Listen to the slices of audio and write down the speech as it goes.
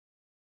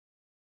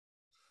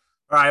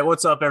All right,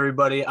 what's up,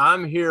 everybody?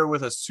 I'm here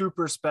with a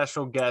super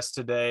special guest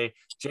today,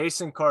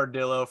 Jason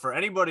Cardillo. For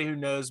anybody who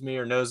knows me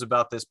or knows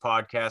about this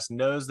podcast,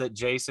 knows that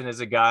Jason is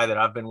a guy that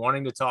I've been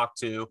wanting to talk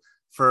to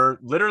for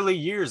literally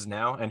years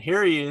now. And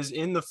here he is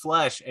in the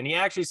flesh. And he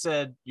actually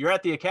said, "You're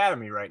at the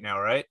academy right now,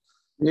 right?"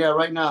 Yeah,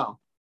 right now.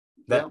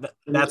 That, Yep. that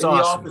In, that's in the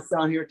awesome. office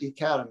down here at the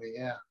academy.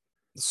 Yeah.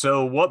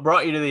 So, what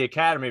brought you to the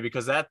academy?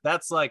 Because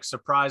that's like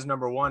surprise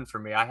number one for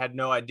me. I had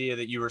no idea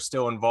that you were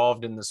still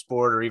involved in the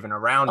sport or even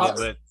around it. Uh,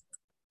 But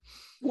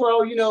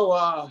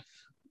well,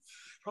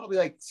 probably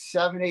like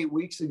 7, 8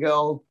 weeks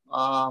ago,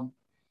 I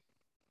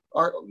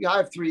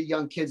have three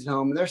young kids at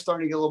home, and they're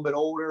starting to get a little bit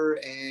older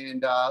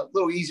and a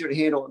little easier to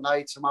handle at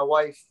night. So my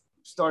wife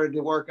started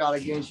to work out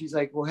again. She's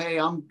like, "Well, hey,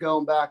 I'm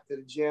going back to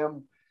the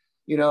gym.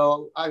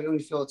 I really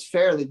feel it's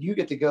fair that you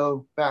get to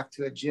go back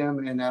to a gym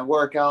and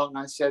work out." And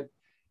I said,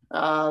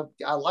 I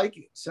like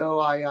it. So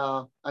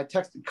I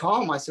texted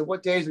Colm. I said,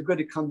 "What days are good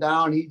to come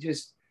down?" He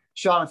just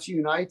shot a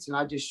few nights, and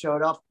I just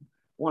showed up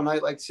one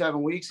night like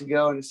 7 weeks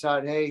ago and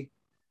decided, hey,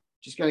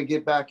 just going to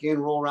get back in,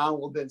 roll around a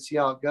little bit and see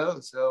how it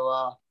goes.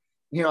 So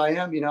here I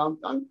am.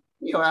 I'm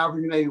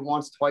averaging maybe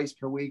once, twice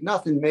per week,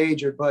 nothing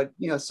major, but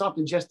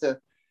something just to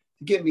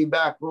get me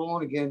back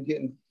rolling again,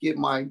 get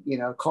my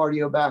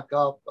cardio back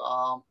up.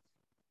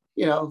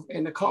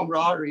 And the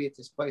camaraderie at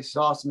this place is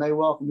awesome. They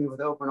welcome me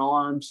with open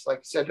arms. Like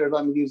I said, they're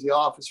letting me use the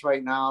office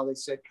right now. They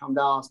said, "Come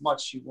down as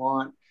much as you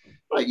want."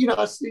 But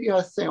that's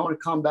the thing. I want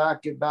to come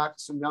back, get back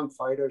to some young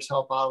fighters,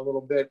 help out a little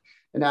bit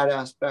in that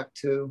aspect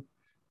too.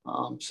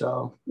 And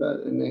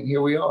then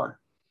here we are.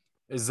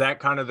 is that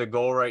kind of the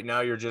goal right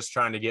now? You're just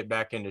trying to get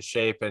back into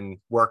shape and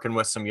working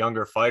with some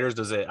younger fighters.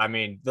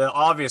 The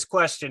obvious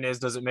question is,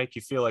 does it make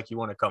you feel like you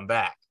want to come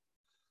back?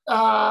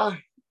 I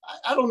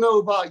don't know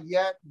about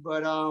yet,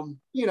 but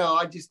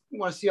I just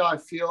want to see how I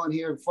feel in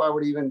here before I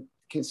would even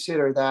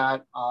consider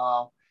that.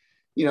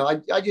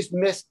 I just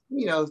missed,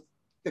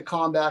 the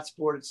combat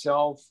sport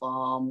itself.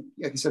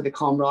 Like I said, the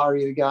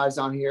camaraderie of the guys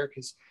on here,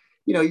 because,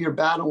 you're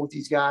battling with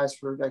these guys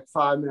for like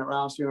 5-minute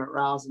rounds, 3-minute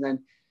rounds, and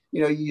then,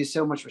 you use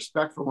so much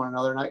respect for one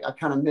another. And I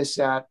kind of miss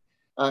that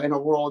in a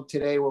world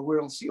today where we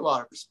don't see a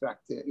lot of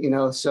respect,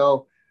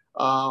 so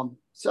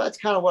that's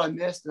kind of what I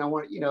missed. And I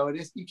want, it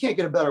is, you can't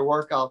get a better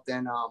workout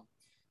than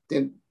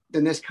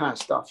this kind of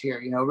stuff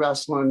here.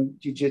 Wrestling,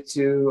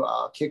 jiu-jitsu,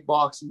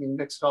 kickboxing, and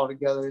mix it all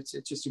together. It's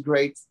just a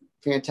great,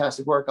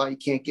 fantastic workout you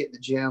can't get in the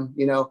gym.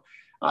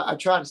 I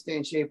try to stay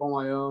in shape on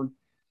my own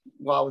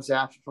while I was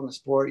absent from the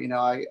sport.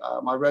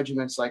 My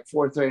regiment's like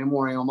 4:30 in the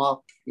morning. I'm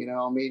up.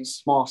 I'm eating a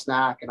small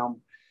snack, and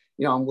I'm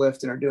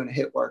lifting or doing a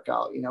hit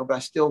workout. But I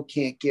still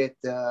can't get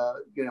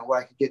what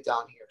I could get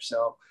down here.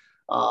 So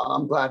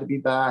I'm glad to be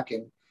back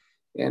and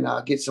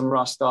get some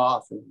rust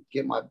off and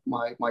get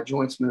my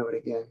joints moving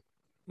again.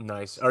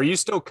 Nice. Are you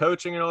still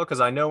coaching at all?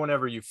 Because I know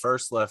whenever you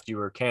first left, you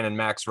were Cannon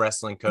Max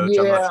wrestling coach.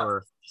 I'm not Yeah,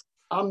 sure.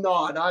 I'm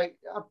not.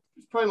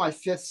 It's probably my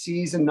fifth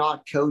season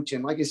not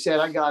coaching. Like I said,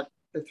 I got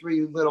the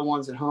three little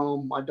ones at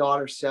home. My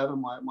daughter's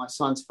 7, my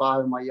son's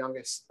 5, and my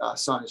youngest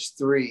son is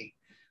 3.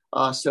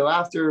 So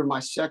after my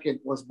second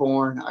was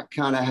born, I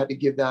kind of had to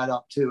give that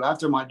up too.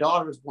 After my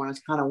daughter was born,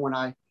 it's kind of when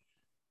I,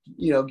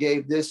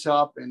 gave this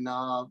up and,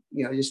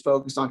 just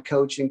focused on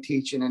coaching,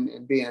 teaching,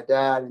 and being a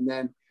dad. And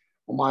then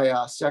when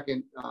my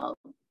second,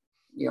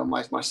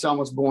 my son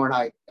was born,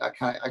 I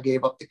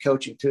gave up the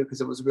coaching too, because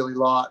it was really a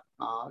lot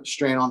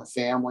strain on the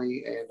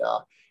family. And,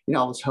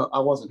 I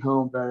wasn't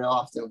home very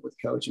often with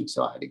coaching,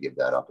 so I had to give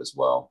that up as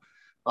well.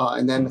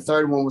 And then the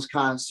third one was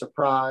kind of a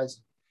surprise,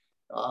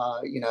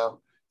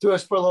 threw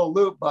us for a little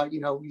loop, but, we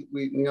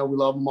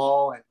love them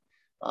all. And,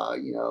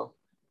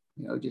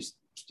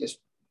 just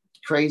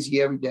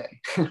crazy every day.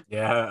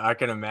 Yeah, I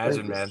can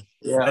imagine, man.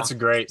 Yeah. That's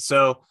great.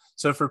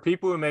 So for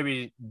people who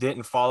maybe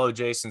didn't follow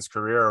Jason's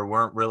career or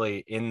weren't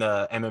really in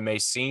the MMA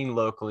scene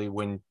locally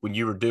when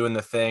you were doing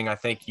the thing, I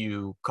think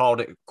you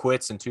called it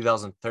quits in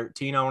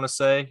 2013, I want to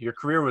say. Your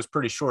career was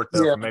pretty short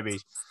though, Yeah. from maybe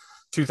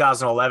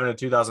 2011 to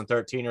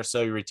 2013 or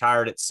so. You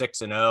retired at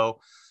 6-0.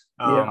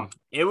 Yeah.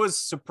 It was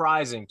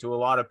surprising to a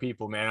lot of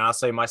people, man. I'll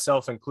say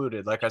myself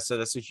included. Like I said,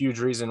 that's a huge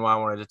reason why I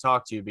wanted to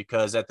talk to you,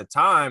 because at the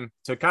time,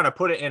 to kind of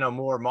put it in a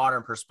more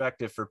modern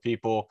perspective for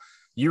people,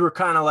 you were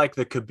kind of like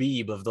the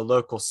Khabib of the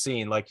local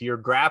scene. Like, you're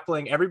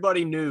grappling.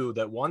 Everybody knew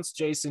that once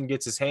Jason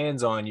gets his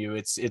hands on you,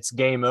 it's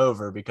game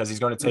over, because he's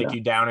going to take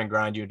you down and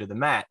grind you to the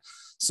mat.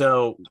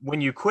 So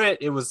when you quit,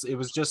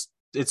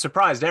 it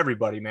surprised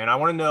everybody, man. I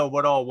want to know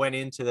what all went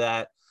into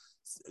that.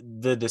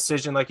 The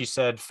decision, like you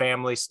said,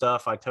 family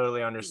stuff, I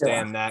totally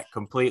understand that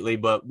completely,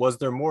 but was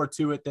there more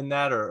to it than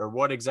that, or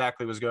what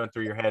exactly was going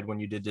through your head when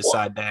you did Well,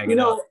 decide to hang it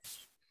up?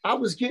 I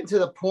was getting to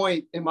the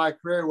point in my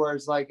career where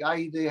it's like I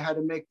either had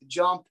to make the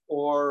jump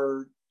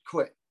or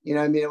quit.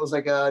 It was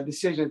like a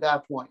decision at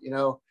that point.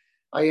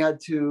 I had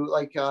to,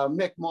 like,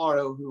 Mick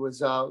Morrow, who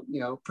was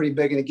pretty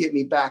big and to get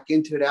me back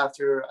into it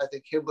after I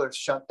think Hibbler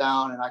shut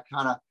down, and I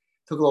kind of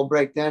took a little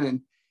break then.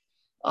 And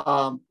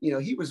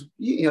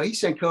he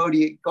sent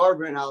Cody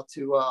Garbrandt out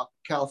to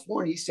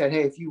California. He said,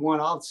 "Hey, if you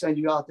want, I'll send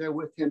you out there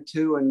with him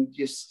too, and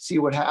just see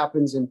what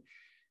happens." And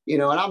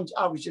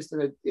I was just in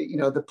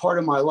the part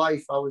of my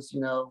life I was,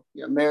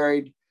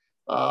 married,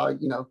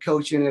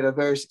 coaching at a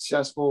very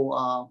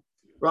successful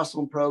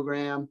wrestling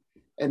program.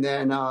 And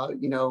then,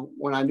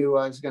 when I knew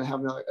I was going to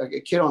have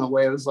a kid on the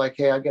way, it was like,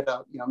 hey, I got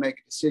to, make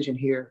a decision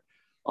here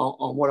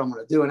on what I'm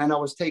going to do. And then I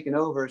was taking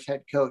over as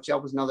head coach.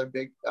 That was another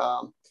big,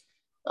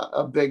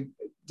 a big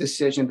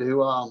decision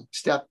to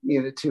step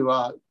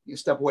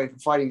away from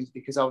fighting, is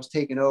because I was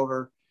taking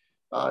over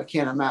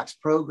Canada Max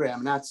program.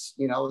 And that's,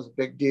 it was a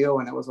big deal.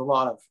 And it was a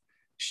lot of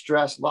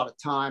stress, a lot of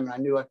time. And I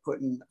knew I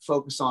couldn't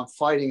focus on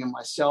fighting and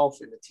myself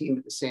and the team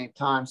at the same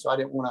time. So I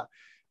didn't want to,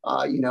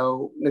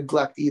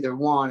 neglect either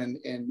one.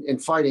 And in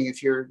fighting,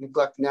 if you're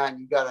neglecting that and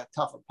you got a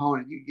tough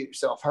opponent, you get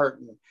yourself hurt.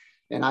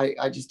 And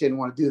I just didn't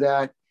want to do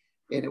that.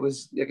 And it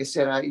was, like I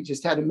said, I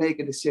just had to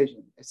make a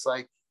decision. It's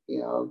like,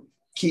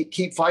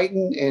 keep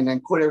fighting and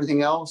then quit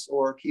everything else,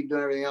 or keep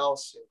doing everything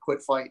else and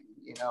quit fighting,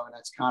 and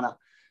that's kind of,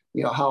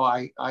 how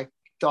I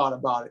thought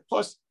about it.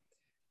 Plus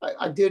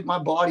my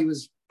body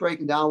was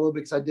breaking down a little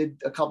bit because I did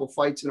a couple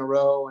fights in a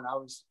row, and I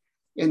was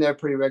in there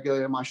pretty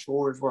regularly. My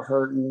shoulders were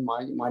hurting.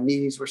 My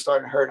knees were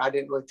starting to hurt. I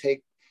didn't really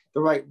take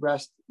the right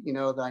rest,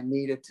 that I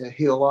needed to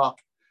heal up.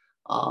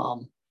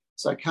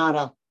 So I kind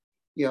of,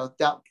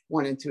 that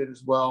went into it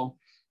as well.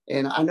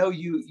 And I know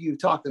you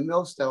talked to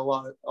Milstead a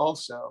lot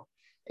also.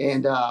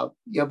 And,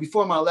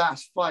 before my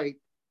last fight,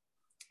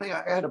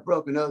 I had a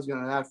broken nose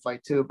going to that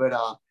fight too, but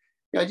I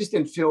just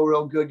didn't feel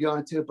real good going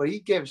into it. But he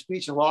gave a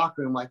speech in the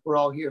locker room, like, we're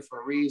all here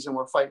for a reason.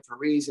 We're fighting for a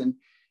reason.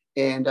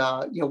 And,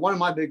 one of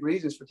my big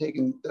reasons for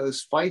taking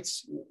those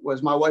fights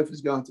was my wife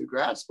was going through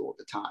grad school at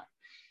the time.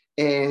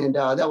 And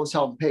that was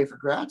helping pay for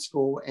grad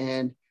school.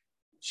 And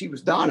she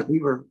was done. And we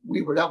were,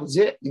 that was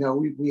it.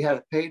 We had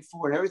it paid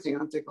for and everything.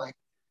 And I'm thinking, like,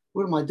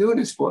 what am I doing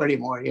this for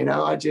anymore?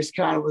 I just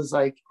kind of was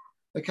like,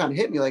 it kind of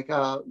hit me like,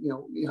 I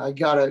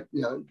got a,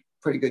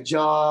 pretty good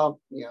job,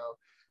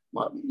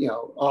 my,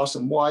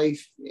 awesome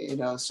wife,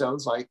 so I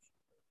was like,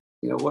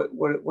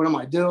 what am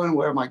I doing?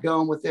 Where am I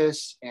going with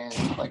this? And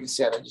like I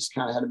said, I just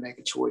kind of had to make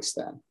a choice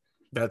then.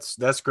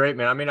 That's great,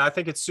 man. I mean, I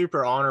think it's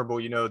super honorable.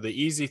 The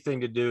easy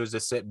thing to do is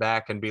to sit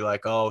back and be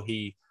like, oh,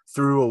 he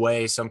threw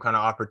away some kind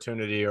of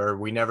opportunity, or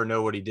we never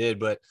know what he did.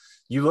 But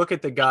you look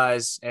at the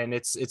guys, and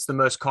it's the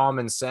most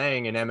common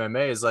saying in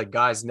MMA is like,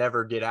 guys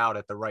never get out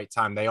at the right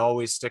time. They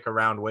always stick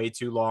around way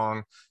too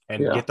long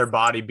and get their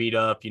body beat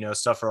up,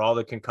 suffer all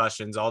the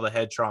concussions, all the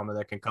head trauma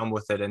that can come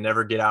with it, and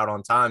never get out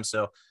on time.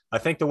 So I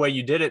think the way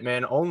you did it,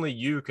 man, only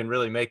you can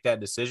really make that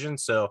decision.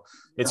 So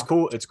it's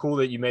cool. It's cool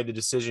that you made the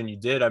decision you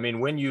did. I mean,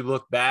 when you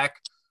look back,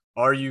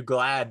 are you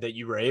glad that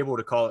you were able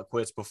to call it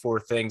quits before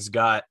things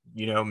got,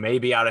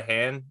 maybe out of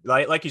hand?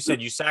 Like you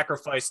said, you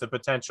sacrificed the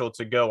potential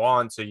to go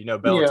on to,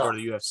 Bellator or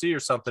the UFC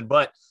or something,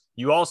 but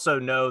you also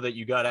know that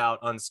you got out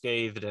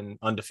unscathed and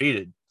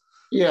undefeated.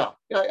 Yeah.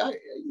 I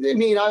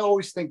mean, I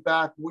always think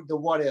back with the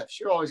what ifs.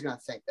 You're always going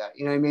to think that,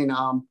 you know what I mean?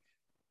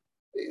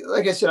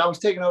 Like I said, I was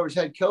taking over as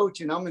head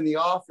coach, and I'm in the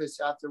office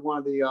after one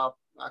of the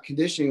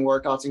conditioning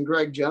workouts, and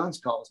Greg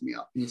Jones calls me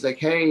up. He's like,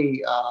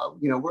 hey,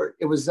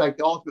 it was like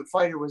the Ultimate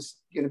Fighter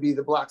was going to be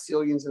the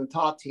Blackzilians in the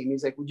top team.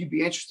 He's like, would you be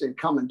interested in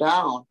coming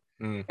down?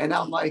 And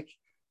I'm like,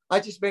 I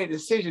just made a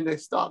decision to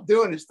stop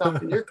doing this stuff,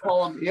 and you're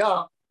calling me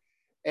up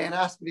and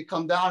asked me to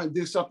come down and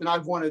do something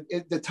I've wanted.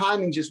 The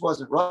timing just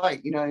wasn't right.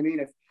 You know what I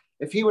mean?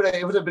 If he it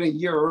would have been a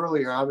year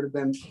earlier, I would have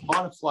been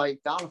on a flight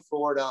down to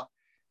Florida,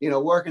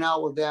 working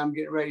out with them,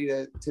 getting ready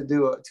to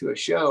do a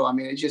show. I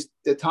mean, it just,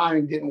 the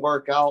timing didn't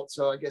work out.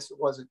 So I guess it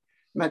wasn't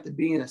meant to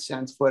be in a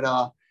sense, but,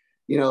 like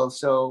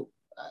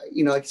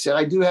I said,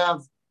 I do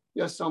have,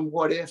 some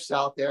what ifs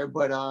out there,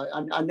 but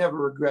I never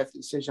regret the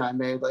decision I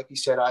made. Like you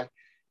said,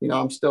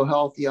 I'm still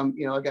healthy.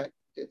 I got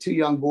 2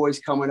 young boys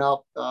coming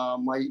up.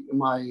 My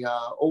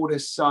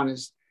oldest son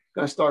is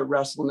going to start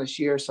wrestling this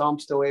year. So I'm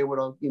still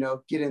able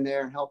to, get in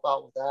there and help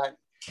out with that.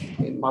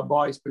 And my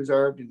body's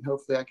preserved, and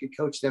hopefully I can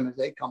coach them as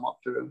they come up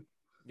through.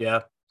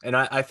 Yeah. And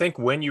I think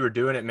when you were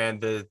doing it, man,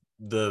 the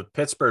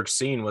Pittsburgh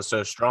scene was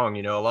so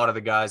strong. A lot of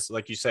the guys,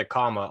 like you said,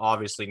 Kama,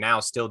 obviously now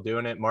still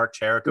doing it. Mark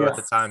Cherico at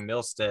the time,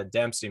 Milstead,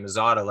 Dempsey,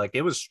 Mazzata, like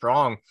it was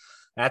strong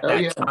at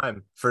that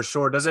time for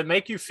sure. Does it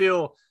make you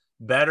feel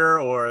better,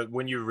 or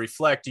when you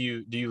reflect,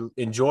 do you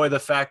enjoy the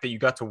fact that you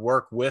got to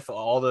work with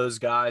all those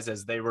guys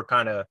as they were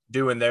kind of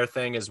doing their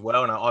thing as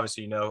well? And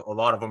obviously, a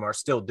lot of them are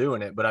still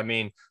doing it, but I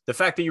mean, the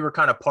fact that you were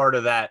kind of part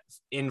of that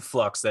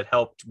influx that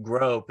helped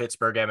grow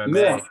Pittsburgh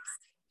MMA. Yeah.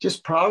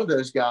 Just proud of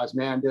those guys,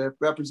 man, to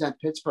represent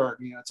Pittsburgh.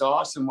 It's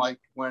awesome. Like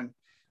when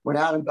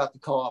Adam got the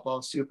call up, I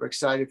was super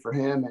excited for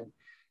him.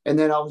 And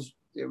then I was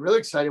really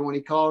excited when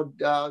he called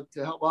to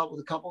help out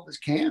with a couple of his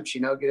camps,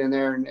 get in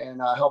there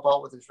and help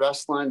out with his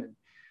wrestling. And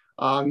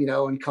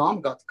and Calm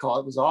got the call.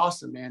 It was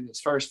awesome, man. His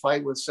first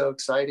fight was so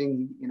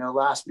exciting.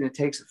 Last minute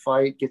takes a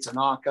fight, gets a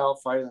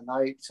knockout, fight of the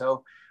night.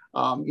 So,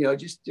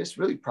 just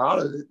really proud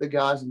of the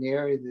guys in the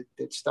area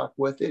that stuck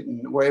with it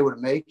and were able to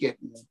make it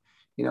and,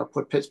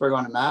 put Pittsburgh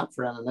on the map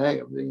for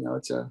MMA.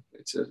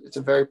 It's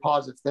a very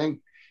positive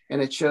thing.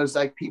 And it shows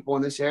like people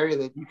in this area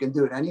that you can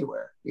do it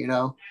anywhere,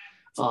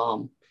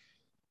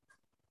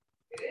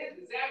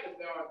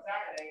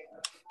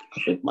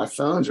 I think my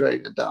phone's ready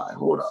to die.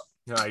 Hold up.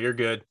 No, you're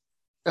good.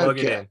 Plug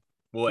it in.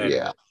 We'll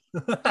edit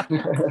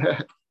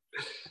it.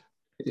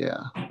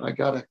 Yeah, I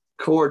got a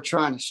cord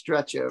trying to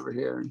stretch over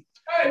here.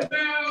 Hey,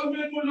 man, I'm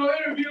in for no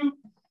interview.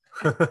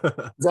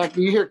 Zach,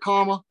 do you hear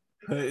Karma?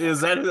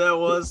 Is that who that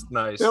was?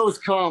 Nice. That was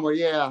Karma,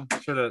 yeah.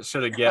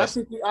 Should have guessed.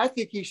 I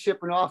think he's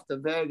shipping off to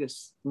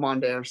Vegas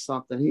Monday or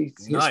something.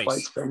 His nice.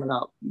 flight's coming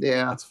up.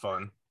 Yeah. That's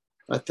fun.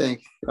 I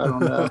think. I don't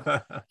know.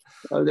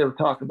 They were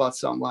talking about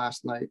something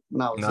last night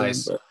when I was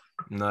nice. in.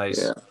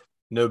 Nice. Yeah.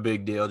 No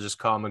big deal. Just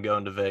Karma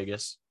going to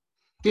Vegas.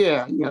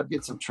 Yeah,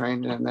 get some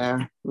training in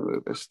there.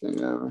 Move this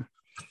thing over.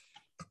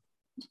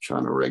 I'm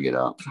trying to rig it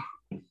up.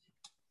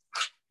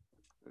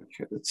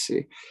 Okay, let's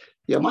see.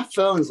 Yeah, my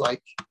phone's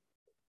like a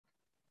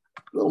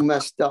little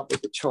messed up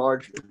with the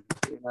charger.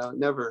 It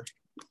never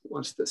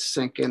wants to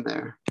sink in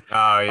there.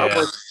 Oh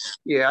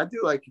yeah. I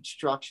do like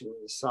construction in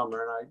the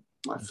summer, and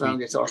my phone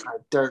gets all kind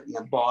of dirt in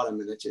the bottom,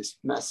 and it just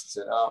messes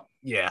it up.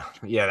 Yeah,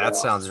 that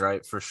sounds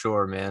right for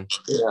sure, man.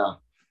 Yeah.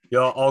 You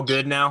all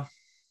good now?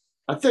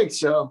 I think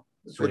so.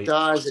 Sweet. If it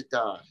dies, it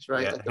dies,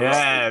 right?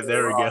 Yeah,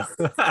 there we go.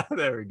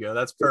 There we go.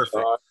 That's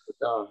perfect. It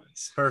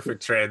dies.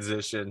 Perfect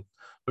transition.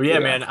 But yeah,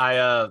 man,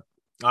 I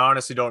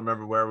honestly don't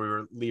remember where we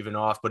were leaving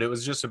off, but it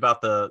was just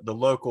about the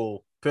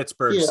local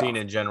Pittsburgh scene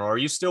in general. Are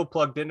you still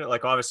plugged into,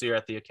 like, obviously you're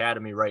at the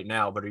academy right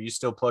now, but are you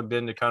still plugged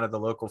into kind of the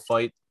local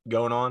fight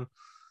going on?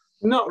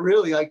 Not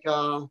really. Like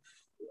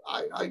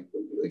I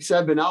said,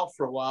 I've been out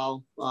for a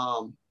while.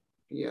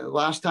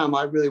 Last time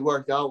I really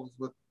worked out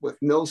was with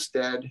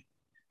Milstead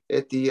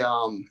at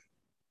the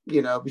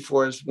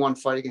before his one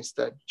fight against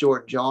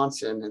Jordan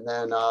Johnson, and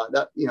then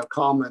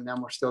Coleman, and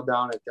then we're still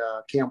down at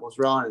Campbell's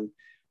Run. And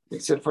they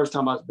said first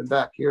time I've been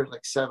back here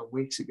like 7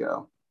 weeks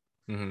ago.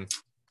 Mm-hmm.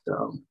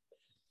 So,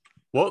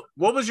 what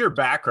was your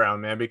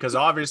background, man? Because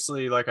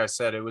obviously, like I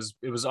said, it was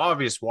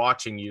obvious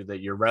watching you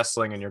that your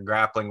wrestling and your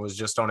grappling was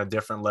just on a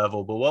different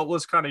level. But what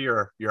was kind of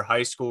your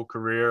high school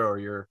career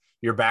or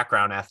your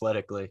background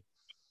athletically?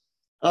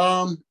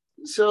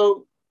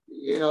 So,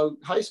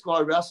 high school,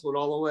 I wrestled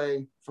all the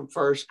way from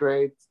first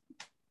grade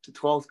to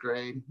 12th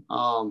grade.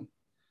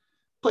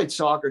 Played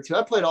soccer too.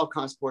 I played all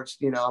kinds of sports,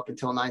 up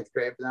until 9th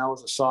grade, but then I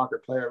was a soccer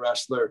player,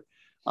 wrestler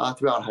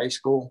throughout high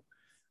school.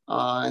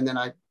 And then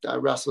I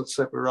wrestled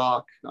Slippery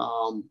Rock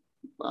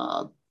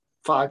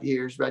 5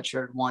 years,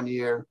 redshirted 1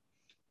 year.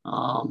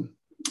 And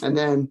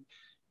then,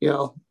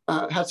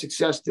 had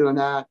success doing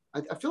that.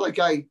 I feel like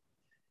I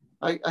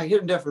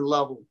hit a different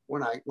level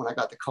when I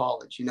got to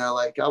college.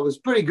 Like I was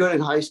pretty good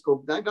in high school,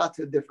 but then I got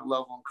to a different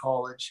level in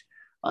college.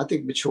 I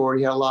think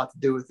maturity had a lot to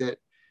do with it.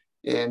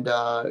 And,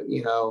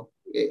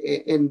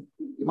 and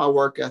my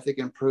work ethic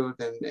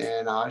improved,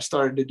 and I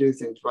started to do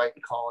things right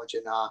in college.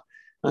 And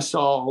I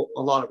saw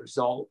a lot of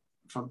result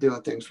from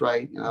doing things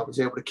right. And I was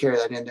able to carry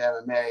that into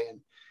MMA.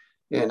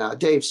 And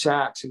Dave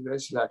Sachs, who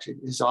this is actually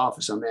his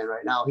office I'm in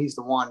right now, he's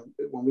the one,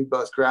 when we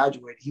both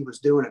graduated, he was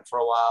doing it for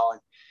a while.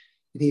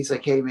 And he's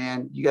like, hey,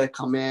 man, you got to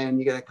come in.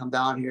 You got to come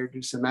down here,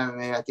 do some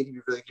MMA. I think you'd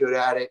be really good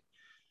at it.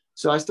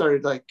 So I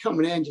started like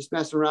coming in, just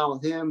messing around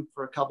with him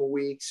for a couple of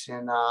weeks.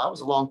 And I was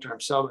a long-term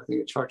sub, I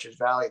think, at Chartiers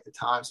Valley at the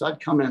time. So I'd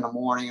come in the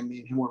morning, and me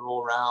and him would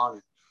roll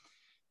around.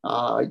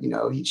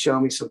 And, he'd show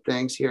me some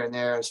things here and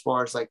there as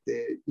far as like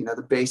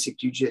the basic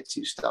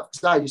jiu-jitsu stuff.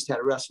 Because I just had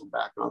a wrestling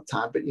background at the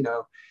time, but,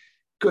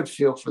 good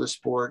feel for the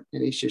sport.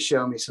 And he just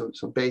showed me some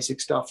basic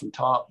stuff from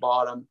top,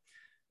 bottom.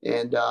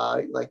 And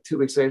like 2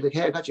 weeks later, he's like,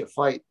 hey, I got you a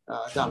fight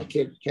down at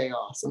Cage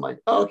Chaos. I'm like,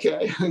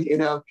 okay.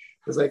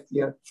 It was like,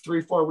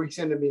 3-4 weeks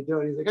into me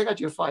doing it. He's like, I got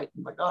you a fight.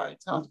 I'm like, all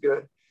right, sounds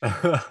good.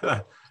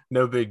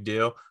 No big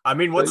deal. I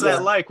mean, what's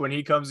that like when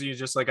he comes to you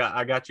just like,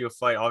 I got you a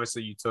fight?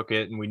 Obviously you took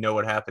it and we know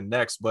what happened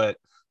next, but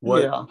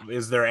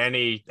is there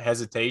any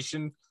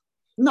hesitation?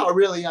 Not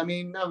really. I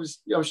mean, I was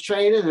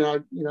training,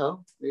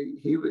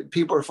 and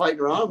people were fighting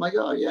around. I'm like,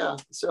 oh yeah.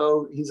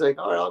 So he's like,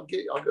 all right,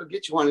 I'll go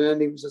get you one. And then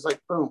he was just like,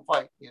 boom,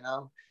 fight,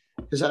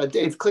 because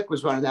Dave Click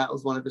was running that.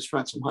 Was one of his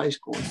friends from high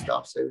school and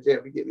stuff. So he was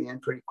able to get me in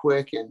pretty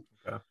quick. And,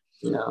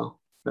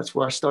 that's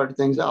where I started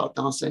things out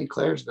down St.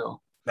 Clairsville.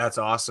 That's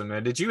awesome,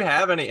 man. Did you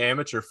have any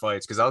amateur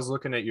fights? Because I was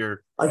looking at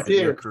your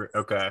career.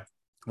 Okay.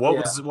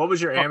 What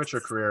was your amateur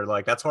career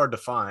like? That's hard to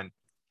find.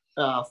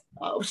 I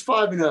was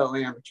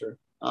 5-0 amateur.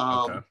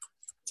 Okay.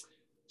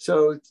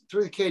 So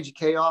through the Cage of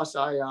Chaos,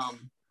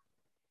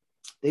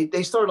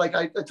 they started like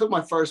I took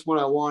my first one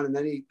I won, and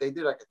then they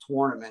did like a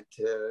tournament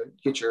to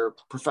get your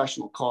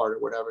professional card or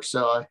whatever.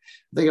 So I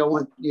think I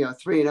went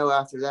 3-0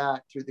 after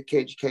that through the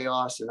Cage of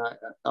Chaos, and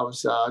I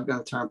was going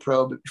to turn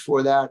pro. But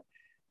before that,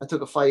 I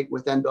took a fight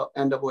with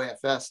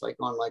NWAFS like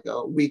on like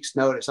a week's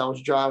notice. I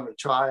was driving a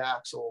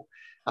triaxle.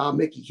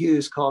 Mickey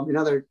Hughes called me,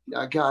 another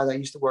guy that I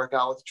used to work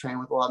out with, train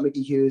with a lot.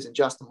 Mickey Hughes and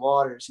Justin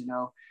Waters,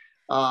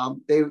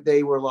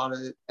 they were a lot of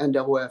the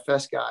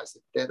NWFS guys.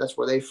 That's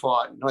where they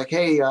fought. And like,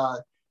 hey,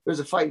 there's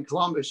a fight in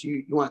Columbus.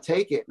 You want to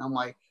take it? And I'm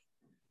like,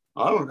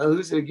 I don't know,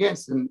 who's it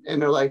against? And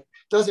they're like,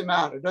 doesn't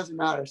matter.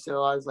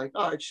 So I was like,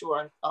 all right,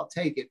 sure, I'll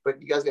take it.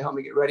 But you guys can help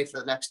me get ready for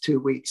the next 2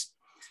 weeks.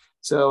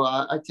 So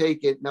I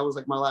take it, and that was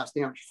like my last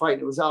amateur fight.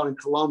 It was out in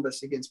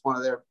Columbus against one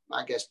of their,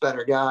 I guess,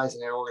 better guys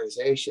in their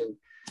organization.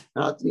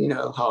 You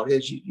know how it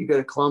is. You go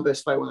to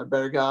Columbus, fight one of the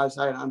better guys.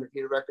 I had an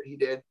undefeated record. He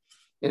did,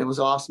 and it was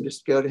awesome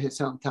just to go to his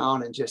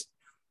hometown and just,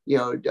 you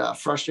know,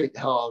 frustrate the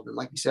hell out of him.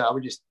 Like you said, I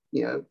would just,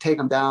 you know, take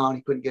him down.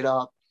 He couldn't get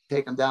up.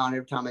 Take him down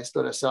every time they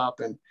stood us up,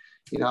 and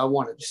you know, I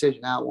won a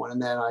decision that one.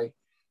 And then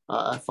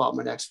I fought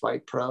my next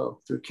fight pro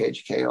through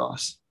Cage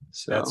Chaos.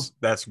 So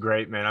that's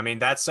great, man. I mean,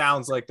 that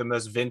sounds like the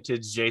most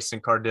vintage Jason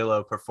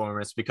Cardillo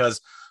performance,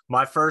 because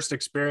my first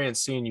experience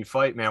seeing you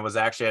fight, man, was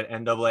actually at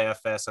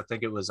NAAFS. I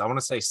think it was, I want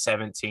to say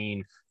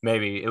 17,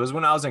 maybe. It was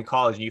when I was in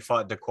college and you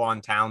fought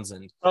Daquan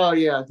Townsend. Oh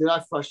yeah, dude,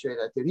 I frustrated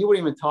that dude. He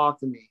wouldn't even talk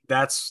to me.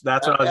 That's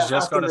what I was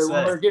just going to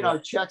say. We were getting our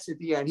checks at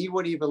the end. He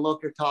wouldn't even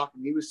look or talk to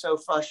me. He was so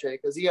frustrated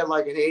because he had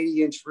like an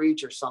 80-inch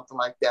reach or something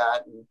like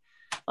that. And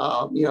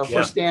you know, if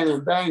we're standing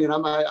and banging,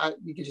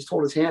 you could just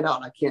hold his hand out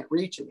and I can't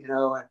reach him, you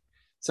know. And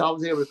so I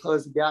was able to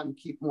close the gap and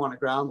keep him on the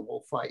ground the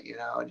whole fight, you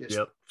know, and just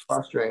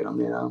frustrate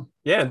him, you know.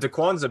 Yeah, and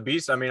Daquan's a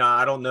beast. I mean,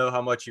 I don't know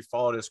how much you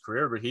followed his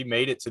career, but he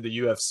made it to the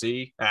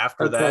UFC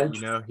after that.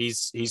 You know,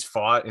 he's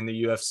fought in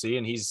the UFC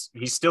and he's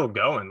still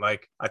going.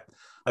 Like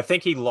I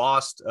think he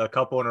lost a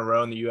couple in a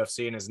row in the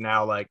UFC and is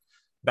now like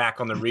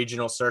back on the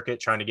regional circuit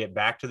trying to get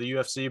back to the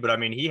UFC. But I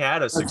mean, he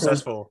had a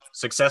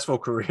successful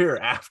career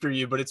after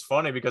you. But it's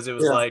funny because it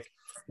was like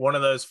one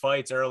of those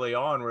fights early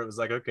on where it was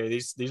like, okay,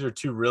 these are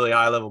two really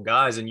high level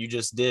guys, and you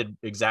just did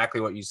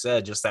exactly what you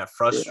said, just that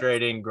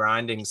frustrating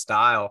grinding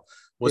style.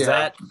 Was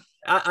that,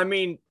 I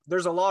mean,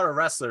 there's a lot of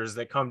wrestlers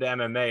that come to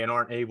MMA and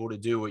aren't able to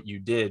do what you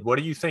did. What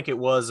do you think it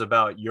was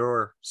about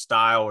your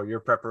style or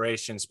your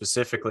preparation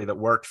specifically that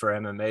worked for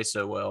MMA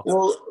so well?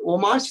 Well,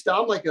 my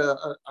style,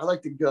 I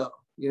like to go,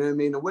 you know what I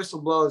mean? The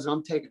whistle blows,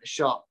 I'm taking a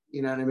shot,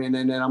 you know what I mean?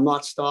 And then I'm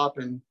not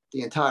stopping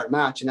the entire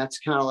match. And that's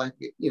kind of like,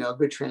 you know, a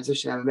good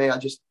transition MMA. I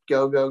just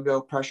go,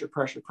 pressure,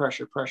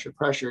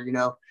 you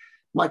know.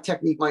 My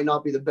technique might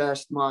not be the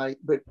best,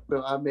 but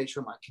I made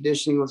sure my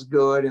conditioning was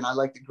good, and I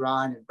like to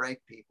grind and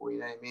break people, you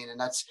know what I mean? And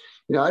that's,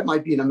 you know, I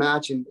might be in a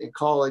match in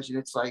college and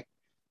it's like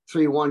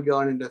 3-1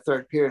 going into the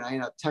third period. I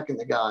end up teching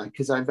the guy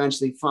because I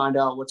eventually find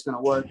out what's going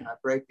to work and I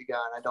break the guy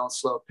and I don't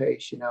slow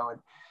pace, you know.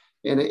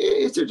 And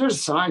there's a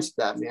science to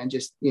that, man.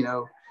 Just, you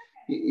know,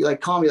 you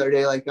like called me the other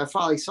day, like I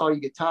finally saw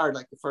you get tired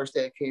like the first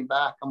day I came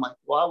back. I'm like,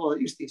 well, I will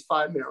use these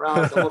 5-minute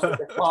rounds. I look at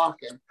the clock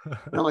and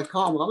I'm like,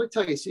 calm, let me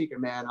tell you a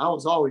secret, man. I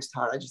was always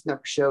tired. I just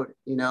never showed it,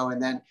 you know.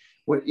 And then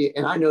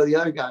and I know the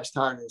other guy's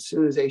tired, and as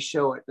soon as they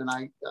show it, then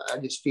I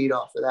just feed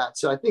off of that.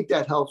 So I think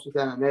that helps with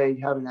MMA,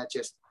 having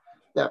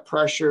that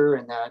pressure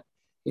and that,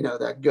 you know,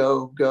 that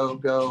go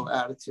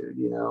attitude,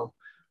 you know.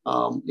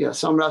 You know,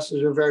 some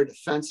wrestlers are very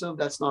defensive.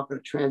 That's not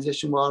going to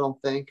transition well, I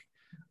don't think.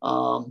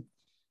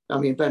 I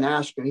mean, Ben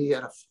Askren, he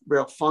had a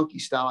real funky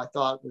style. I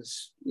thought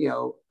was, you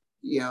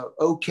know,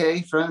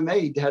 okay for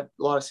MMA. He had a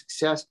lot of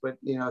success, but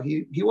you know,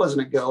 he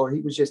wasn't a goer.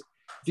 He was just,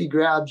 if he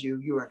grabbed you,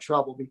 you were in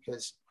trouble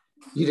because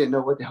you didn't know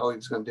what the hell he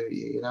was going to do to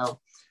you, you know.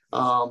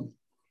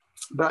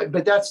 But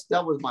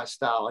that was my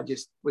style. I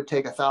just would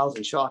take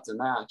 1,000 shots a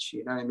match.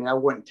 You know what I mean? I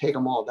wouldn't take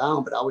them all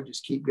down, but I would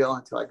just keep going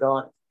until I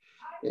got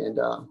it. And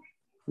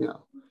you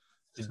know.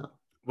 So.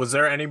 Was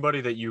there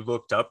anybody that you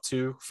looked up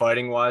to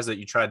fighting wise that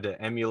you tried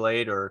to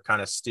emulate or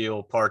kind of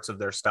steal parts of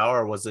their style,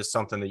 or was this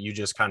something that you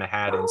just kind of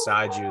had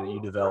inside you that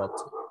you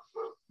developed?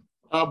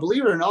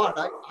 Believe it or not,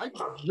 I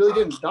really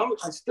didn't.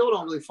 I still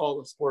don't really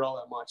follow the sport all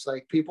that much.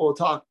 Like people will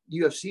talk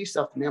UFC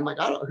stuff to me. I'm like,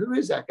 who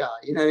is that guy?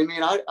 You know what I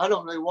mean? I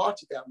don't really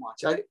watch it that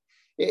much.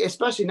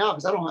 Especially now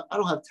because I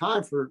don't have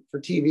time for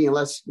TV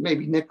unless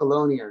maybe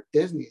Nickelodeon or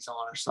Disney's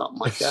on or something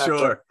like that.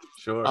 Sure.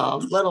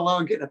 Let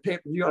alone getting a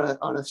pay-per-view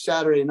on a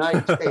Saturday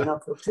night, staying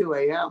up till 2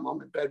 a.m.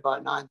 I'm in bed by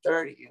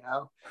 9:30. You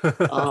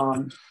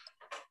know.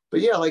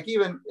 But yeah, like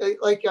even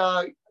like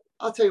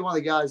I'll tell you one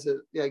of the guys that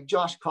like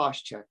Josh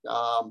Koscheck.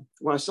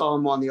 When I saw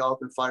him on the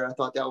Ultimate Fighter, I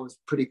thought that was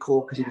pretty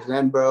cool because he was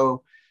an Enbro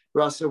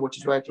wrestler, which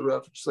is right up the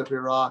road from Slippery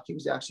Rock. He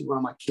was actually one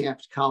of my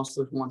camp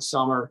counselors one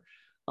summer.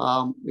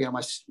 You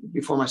know,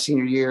 before my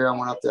senior year, I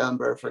went up to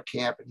Edinburgh for a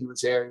camp, and he was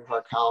there. He was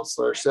our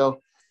counselor. So,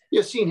 you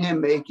know, seeing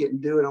him make it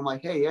and do it, I'm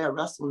like, hey, yeah,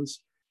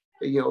 wrestling's,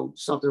 you know,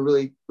 something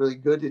really, really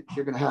good that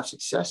you're going to have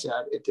success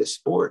at this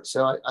sport.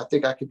 So I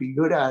think I could be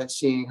good at it.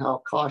 Seeing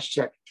how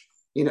Koscheck,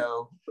 you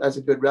know, as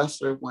a good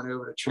wrestler, went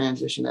over to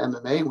transition to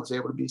MMA and was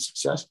able to be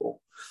successful.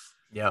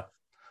 Yeah.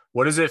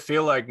 What does it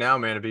feel like now,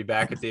 man, to be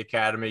back at the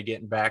academy,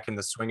 getting back in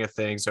the swing of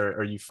things?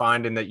 Are you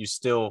finding that you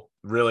still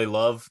really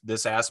love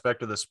this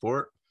aspect of the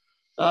sport?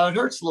 It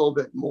hurts a little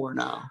bit more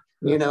now,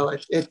 you know,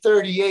 at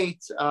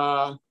 38, you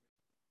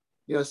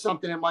know,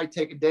 something that might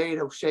take a day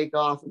to shake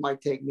off. It might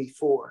take me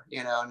 4,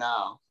 you know,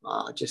 now,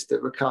 just the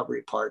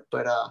recovery part,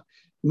 but,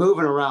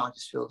 moving around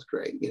just feels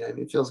great. You know,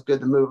 it feels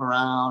good to move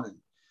around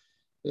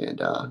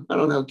and I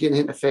don't know, getting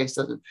hit in the face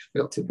doesn't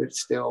feel too good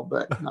still,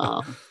 but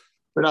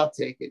I'll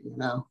take it, you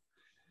know,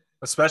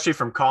 especially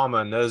from Kama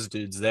and those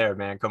dudes there,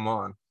 man. Come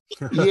on.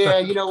 Yeah.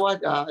 You know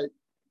what?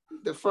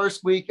 the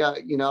first week,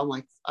 I'm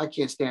like, I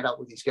can't stand up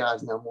with these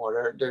guys no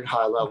more. They're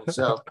high level.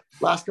 So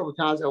last couple of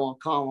times I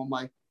won't call them. I'm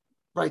like,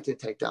 right to the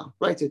takedown.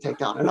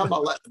 And I'm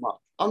not letting them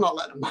up.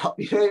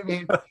 You know what I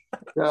mean?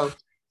 So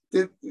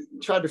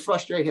tried to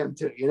frustrate him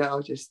too,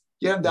 just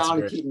get him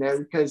down and keep him there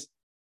because,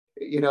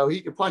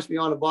 he could punch me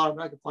on the bottom,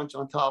 but I could punch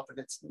on top, and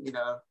it's,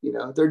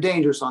 they're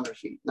dangerous on their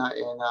feet. I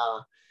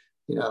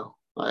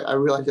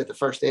realized that the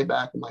first day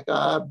back, I'm like,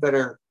 I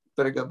better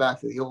go back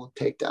to the old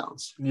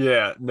takedowns.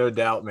 Yeah, no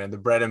doubt, man. The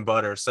bread and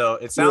butter. So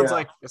it sounds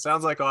like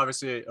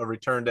obviously a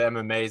return to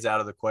MMA is out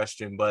of the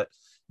question, but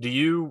do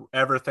you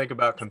ever think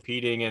about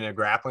competing in a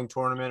grappling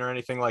tournament or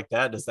anything like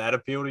that? Does that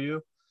appeal to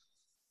you?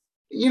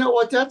 You know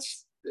what?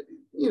 That's,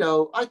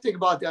 I think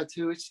about that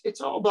too.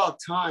 It's all about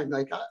time.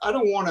 Like, I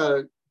don't want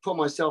to put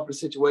myself in a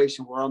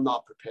situation where I'm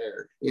not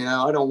prepared.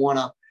 I don't want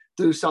to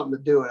do something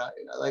to do it.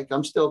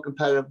 I'm still a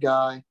competitive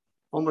guy.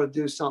 I'm going to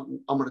do something,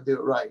 I'm going to do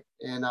it right.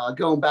 And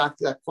going back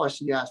to that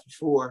question you asked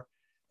before,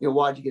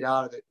 why'd you get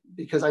out of it?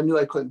 Because I knew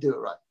I couldn't do it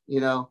right.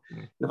 And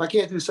if I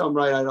can't do something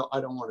right, I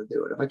don't want to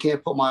do it. If I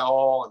can't put my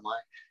all and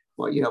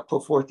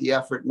put forth the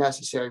effort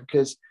necessary,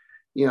 because,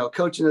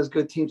 coaching those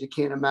good teams at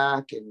Canton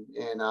Mac and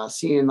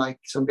seeing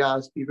like some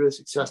guys be really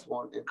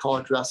successful in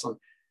college wrestling,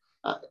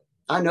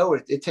 I know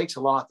it takes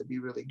a lot to be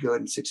really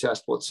good and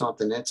successful at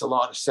something. It's a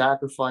lot of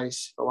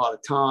sacrifice, a lot of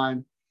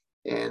time.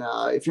 And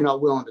if you're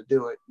not willing to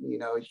do it, you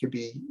could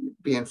be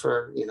in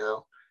for,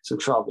 some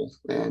trouble.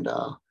 And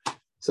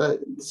so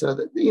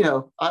that,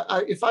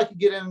 if I could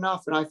get in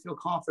enough and I feel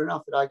confident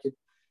enough that I could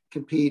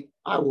compete,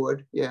 I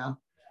would. Yeah.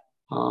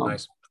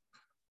 Nice.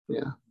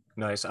 Yeah.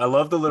 Nice. I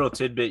love the little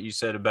tidbit you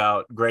said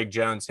about Greg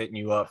Jones hitting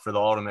you up for the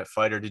Ultimate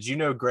Fighter. Did you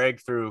know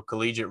Greg through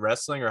collegiate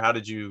wrestling, or how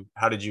did you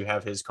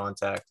have his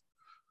contact?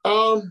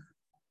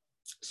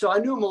 So I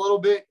knew him a little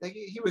bit.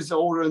 He was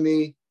older than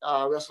me,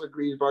 wrestled at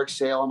Greensburg,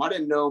 Salem. I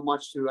didn't know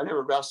much I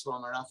never wrestled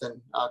him or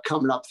nothing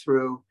coming up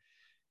through.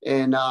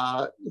 And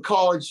in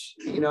college,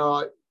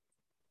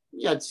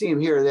 I'd see him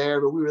here or there,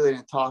 but we really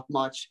didn't talk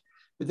much.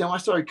 But then when I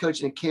started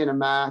coaching at Canton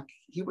Mac,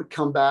 he would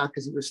come back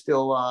because he was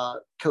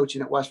still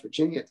coaching at West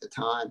Virginia at the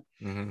time.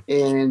 Mm-hmm.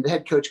 And the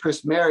head coach,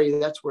 Chris Mary,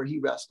 that's where he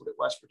wrestled at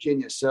West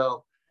Virginia.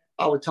 So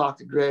I would talk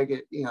to Greg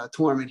at, a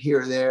tournament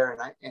here or there.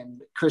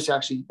 And Chris,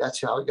 actually,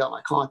 that's how I got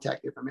my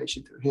contact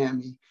information through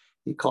him.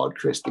 He called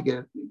Chris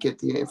to get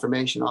the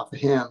information off of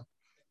him.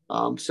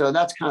 So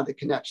that's kind of the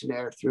connection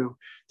there through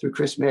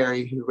Chris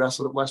Mary, who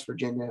wrestled at West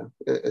Virginia,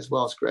 as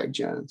well as Greg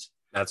Jones.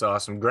 That's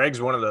awesome. Greg's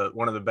one of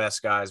the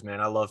best guys,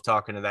 man. I love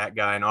talking to that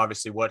guy, and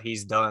obviously what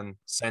he's done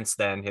since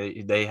then.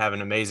 They have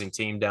an amazing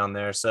team down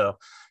there, so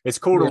it's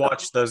cool to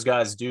watch those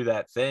guys do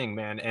that thing,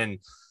 man. And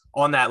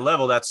on that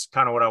level, that's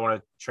kind of what I want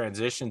to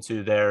transition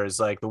to. There is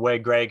like the way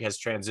Greg has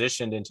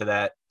transitioned into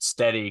that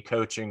steady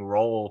coaching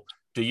role.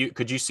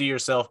 Could you see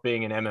yourself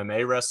being an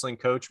MMA wrestling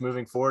coach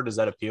moving forward? Does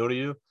that appeal to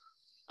you?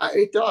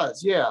 It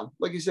does, yeah.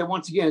 Like you said,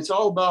 once again, it's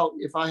all about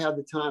if I have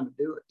the time to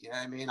do it. You know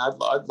what I mean?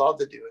 I'd love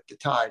to do it, to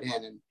tie it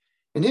in.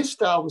 And his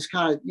style was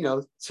kind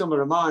of, similar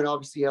to mine.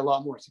 Obviously, he had a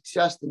lot more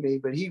success than me,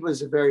 but he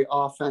was a very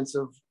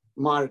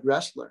offensive-minded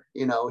wrestler.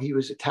 He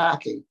was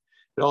attacking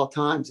at all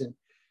times.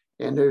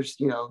 And there's,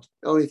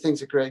 only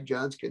things that Greg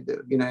Jones could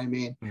do. You know what I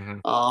mean?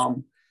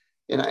 Mm-hmm.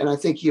 And I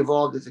think he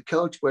evolved as a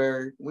coach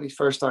where when he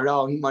first started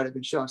out, he might have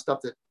been showing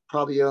stuff that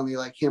probably only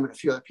like him and a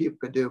few other people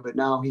could do. But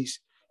now he's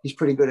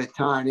pretty good at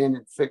tying in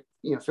and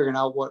figuring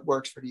out what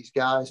works for these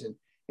guys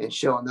and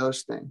showing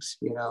those things,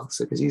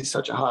 so because he's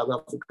such a high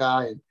level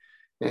guy and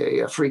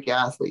a freak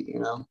athlete,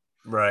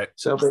 Right.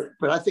 So,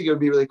 but I think it would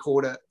be really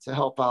cool to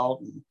help out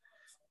and,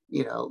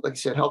 like I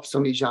said, help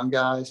some of these young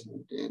guys.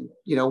 And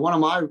one of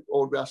my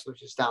old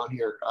wrestlers is down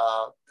here,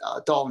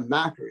 Dalton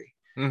Macri.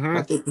 Mm-hmm.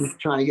 I think he's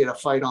trying to get a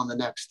fight on the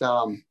next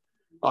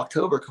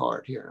October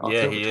card here. Yeah,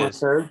 October he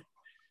 23rd. is.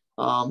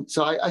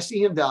 So I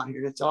see him down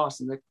here, and it's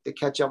awesome to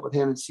catch up with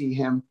him and see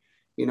him,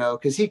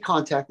 because he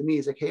contacted me.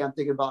 He's like, hey, I'm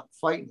thinking about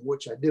fighting,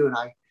 which I do. And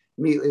I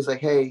immediately was like,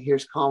 hey,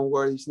 here's Colin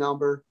Worthy's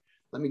number.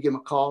 Let me give him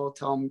a call.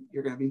 Tell him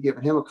you're going to be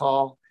giving him a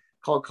call.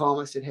 Called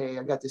Colin. I said, hey,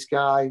 I got this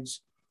guy who's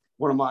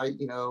one of my,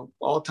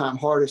 all-time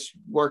hardest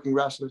working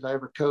wrestlers I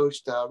ever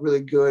coached.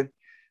 Really good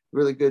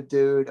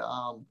dude.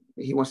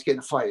 He wants to get in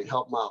a fight and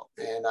help him out.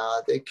 And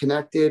they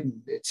connected,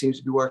 and it seems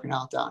to be working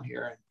out down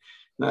here.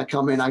 And I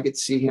come in, I get to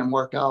see him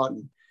work out.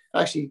 And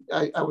actually,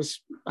 I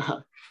was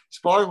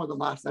sparring with him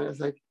last night. I was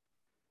like,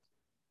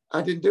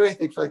 I didn't do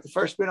anything for like the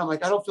first minute. I'm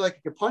like, I don't feel like I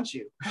could punch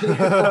you. I'm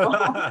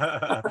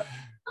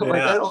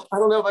like, I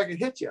don't know if I could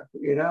hit you,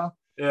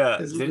 Yeah.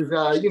 He's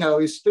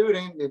a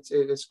student. It's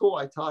at a school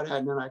I taught at,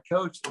 and then I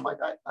coached. I'm like,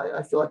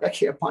 I feel like I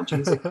can't punch you.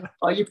 He's like,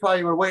 oh, you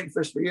probably were waiting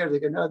for us for years.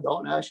 Like, no,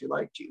 Dalton actually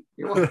liked you.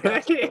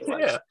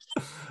 Yeah.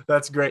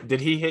 That's great.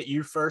 Did he hit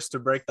you first to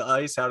break the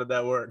ice? How did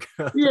that work?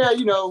 Yeah,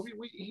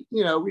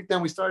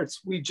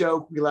 we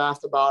joked, we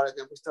laughed about it.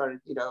 Then we started,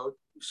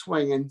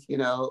 swinging,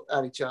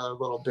 at each other a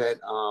little bit.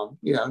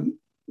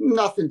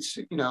 nothing,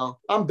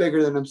 I'm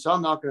bigger than him, so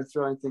I'm not going to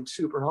throw anything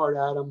super hard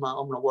at him.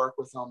 I'm going to work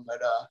with him,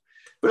 but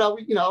I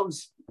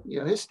was,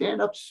 his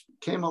stand-ups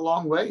came a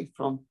long way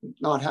from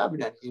not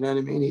having any. You know what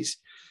I mean? He's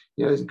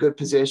in a good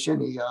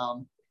position. He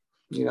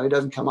he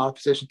doesn't come out of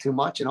position too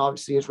much, and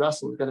obviously his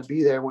wrestling is going to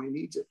be there when he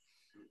needs it.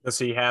 Does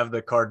he have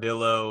the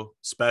Cardillo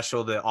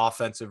special, the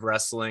offensive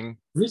wrestling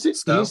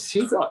stuff?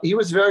 He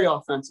was very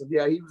offensive.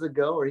 Yeah, he was a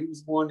goer. He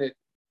was one that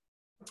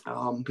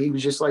he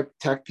was just like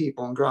tech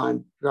people and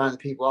grind the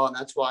people out. And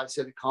that's why I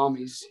said to Calm,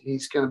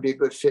 he's going to be a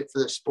good fit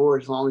for this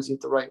sport as long as he's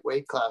at the right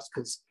weight class.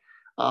 Because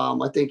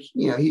I think,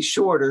 he's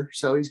shorter,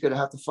 so he's going to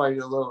have to fight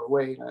at a lower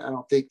weight. I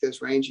don't think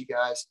those rangy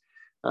guys,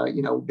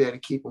 will be able to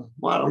keep him.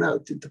 Well, I don't know.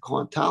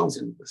 DeQuan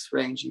Townsend was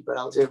rangy, but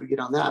I was able to get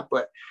on that.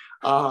 But,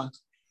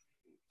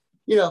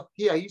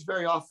 he's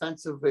very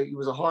offensive. He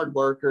was a hard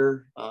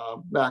worker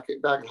back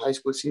in high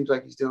school. It seems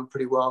like he's doing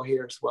pretty well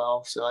here as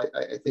well. So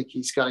I think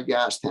he's got a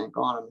gas tank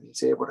on him.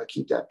 He's able to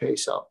keep that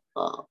pace up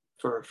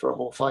for a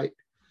whole fight.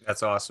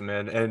 That's awesome,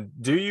 man. And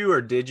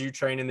did you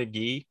train in the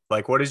gi?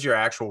 Like, what is your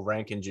actual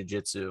rank in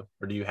jiu-jitsu,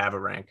 or do you have a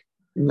rank?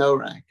 No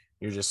rank.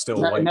 You're just still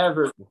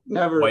never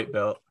white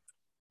belt.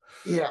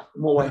 Yeah,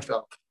 I'm a white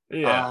belt.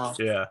 Yeah.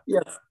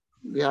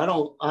 I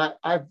don't.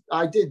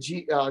 I did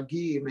gi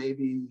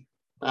maybe,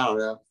 I don't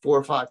know, 4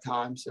 or 5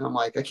 times. And I'm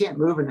like, I can't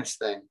move in this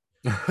thing.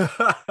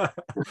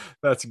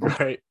 That's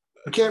great.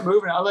 I can't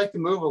move it. I like to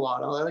move a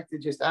lot. I like to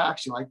just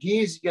action. Like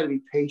gis, you got to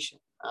be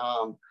patient.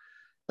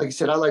 Like I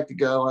said, I like to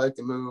go. I like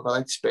to move. I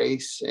like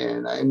space.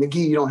 And in the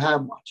gi, you don't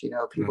have much.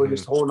 People are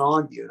just holding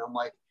on to you. And I'm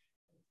like,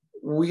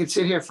 we could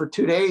sit here for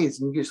 2 days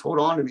and you just hold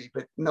on to me,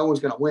 but no one's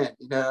going to win.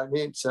 You know what I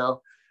mean?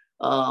 So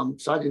I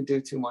didn't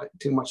do too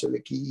much of the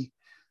gi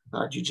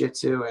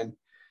jiu-jitsu.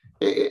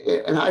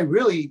 And I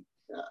really,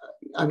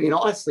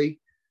 honestly,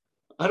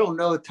 I don't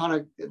know a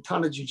ton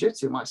of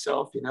jiu-jitsu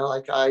myself,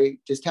 like I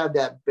just have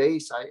that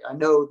base. I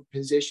know the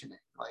positioning,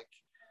 like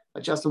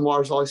Justin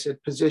Waters always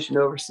said, position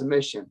over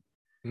submission.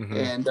 Mm-hmm.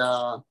 And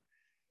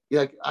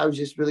like I was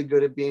just really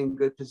good at being in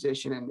good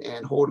position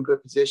and holding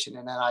good position.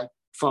 And then I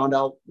found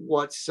out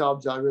what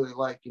subs I really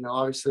like,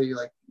 obviously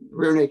like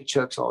rear naked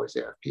choke's always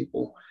there.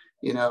 People,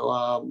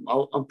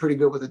 I'm pretty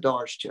good with a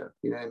Darce choke.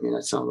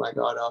 That's something I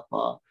got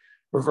up.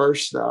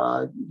 Reverse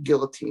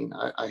guillotine.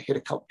 I hit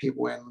a couple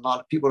people in. A lot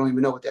of people don't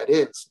even know what that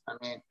is.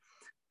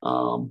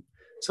 So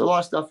a lot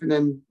of stuff. And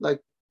then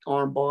like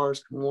arm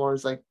bars,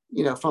 Kimuras, like,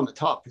 from the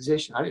top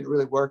position. I didn't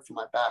really work for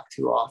my back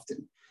too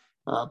often.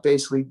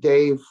 Basically,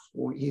 Dave,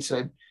 he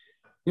said,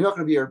 you're not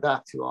going to be your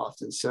back too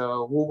often.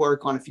 So we'll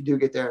work on, if you do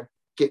get there,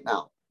 getting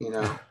out,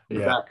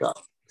 back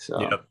up. So.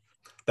 Yep.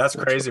 That's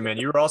crazy, man.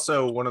 You were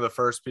also one of the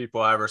first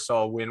people I ever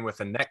saw win with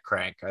a neck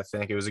crank. I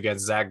think it was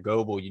against Zach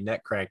Goebel. You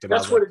neck cranked him.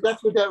 That's what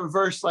that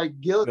reverse like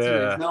guillotine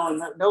is.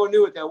 No one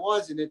knew what that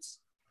was, and it's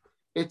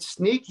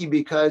sneaky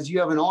because you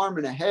have an arm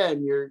and a head,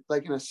 and you're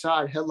like in a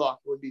side headlock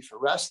would be for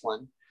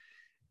wrestling,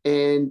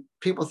 and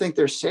people think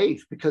they're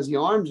safe because the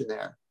arms are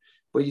there,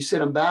 but you sit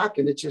them back,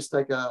 and it's just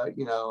like a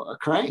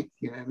crank.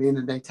 You know what I mean?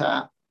 And they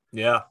tap.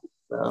 Yeah.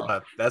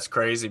 That's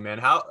crazy, man.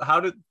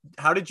 How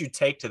did you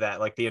take to that?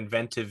 Like the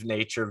inventive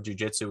nature of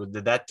jiu-jitsu,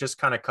 did that just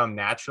kind of come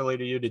naturally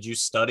to you? Did you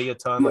study a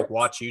ton, like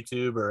watch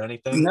YouTube or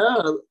anything?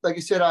 No, like I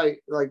said,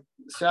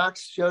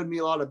 Sax showed me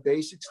a lot of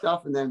basic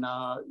stuff. And then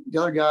the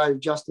other guy,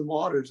 Justin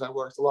Waters, I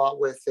worked a lot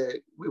with.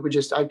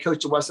 I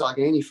coached at West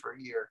Allegheny for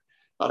a year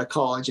out of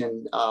college,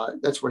 and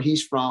that's where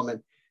he's from.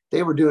 And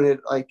they were doing it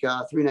like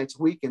 3 nights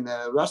a week in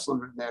the wrestling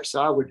room there.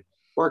 So I would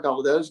work out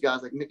with those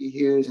guys like Mickey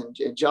Hughes and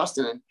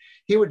Justin, and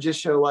he would just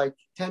show like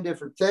 10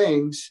 different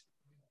things,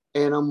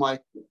 and I'm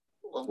like,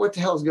 what the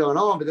hell's going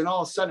on? But then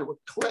all of a sudden it would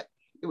click.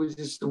 It was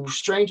just the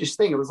strangest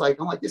thing. It was like,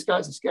 I'm like, this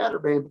guy's a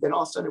scatterbrain, but then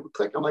all of a sudden it would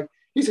click. I'm like,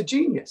 he's a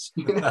genius,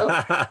 That's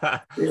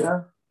he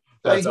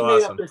awesome.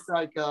 made up this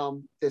like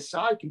this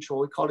side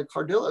control. We called it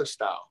Cardillo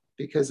style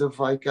because of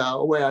like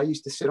a way I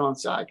used to sit on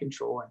side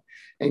control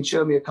and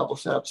showed me a couple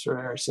setups for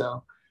there.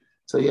 So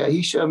yeah,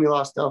 he showed me a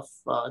lot of stuff.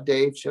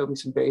 Dave showed me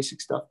some basic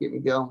stuff, get me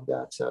going with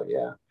that. So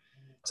yeah,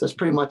 so it's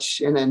pretty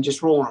much, and then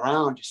just rolling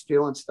around, just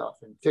feeling stuff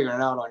and figuring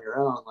it out on your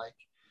own. Like,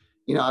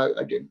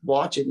 I did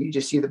watch it, and you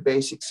just see the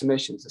basic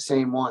submissions, the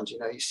same ones.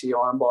 You see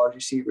arm bars, you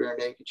see rear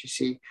naked, you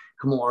see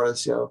Kimuras.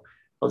 So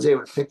I was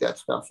able to pick that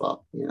stuff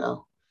up.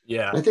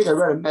 Yeah. And I think I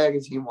read a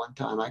magazine one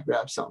time. I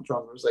grabbed something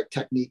from it. It was like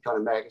Technique on a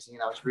magazine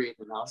I was reading,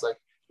 and I was like,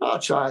 I'll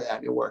try that,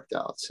 and it worked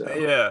out. So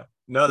yeah.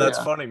 No, that's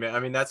funny, man. I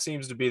mean, that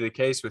seems to be the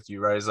case with you,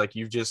 right? It's like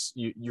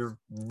you're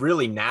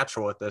really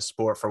natural at this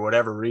sport for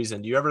whatever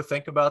reason. Do you ever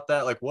think about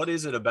that? Like, what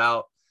is it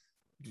about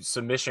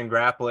submission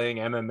grappling,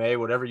 MMA,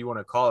 whatever you want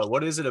to call it?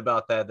 What is it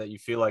about that you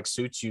feel like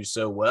suits you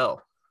so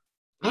well?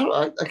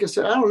 Like I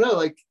said, I don't know.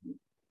 Like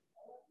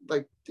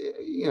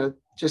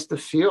just the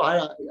feel.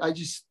 I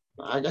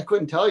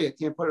couldn't tell you. I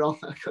can't put it on.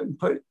 I couldn't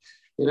put it.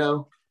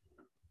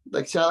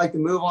 Like, so I like to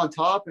move on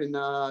top, and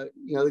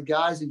the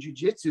guys in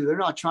jiu-jitsu, they're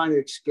not trying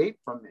to escape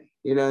from me.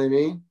 You know what I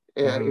mean?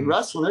 Mm-hmm. In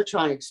wrestling, they're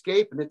trying to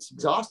escape, and it's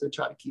exhausting to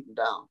try to keep them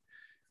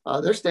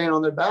down. They're staying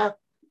on their back,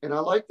 and I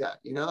like that.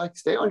 Like,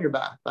 stay on your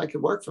back. I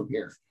can work from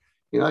here.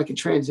 I can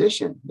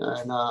transition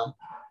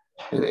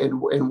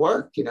and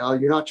work.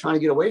 You're not trying to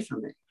get away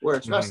from me. Where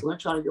it's wrestling, they're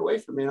trying to get away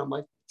from me. And I'm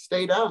like,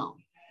 stay down.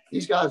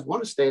 These guys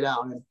want to stay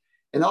down.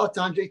 And all the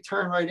times they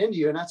turn right into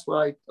you. And that's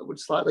why I would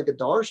slide like a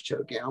Doris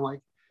choke in. I'm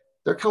like,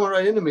 they're coming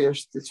right into me.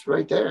 It's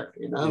right there,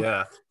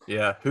 Yeah.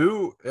 Yeah.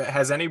 Who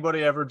has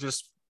anybody ever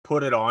just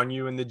put it on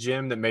you in the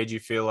gym that made you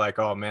feel like,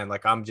 oh man,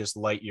 like I'm just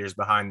light years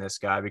behind this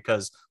guy?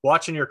 Because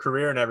watching your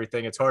career and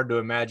everything, it's hard to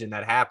imagine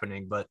that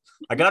happening, but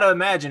I got to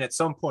imagine at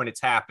some point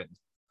it's happened.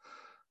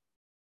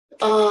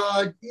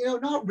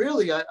 Not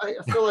really. I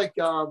feel like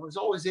I was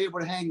always able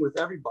to hang with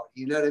everybody.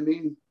 You know what I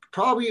mean?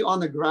 Probably on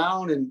the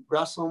ground and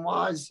wrestling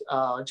wise,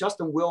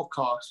 Justin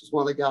Wilcox was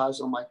one of the guys.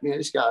 I'm like, man,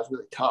 this guy's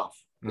really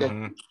tough.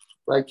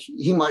 Like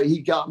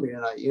he got me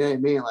tonight. You know what I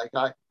mean? Like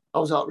I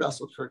was out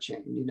wrestled for a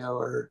change,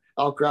 or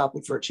out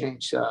grappled for a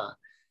change.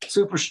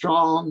 Super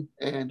strong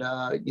and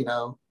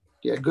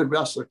good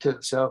wrestler too.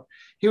 So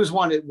he was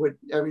one that would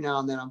every now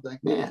and then I'm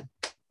like, man,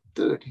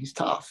 dude, he's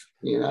tough.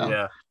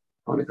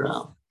 On the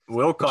ground.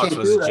 Wilcox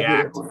was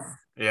jacked.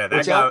 Yeah,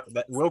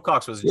 that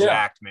Wilcox was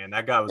jacked, man.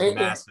 That guy was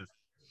massive.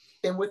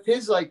 And with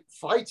his like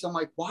fights, I'm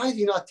like, why is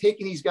he not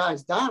taking these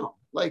guys down?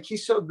 Like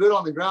he's so good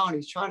on the ground.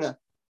 He's trying to,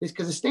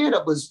 because the stand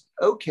up was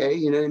okay,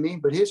 you know what I mean?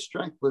 But his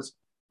strength was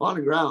on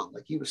the ground.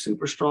 Like he was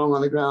super strong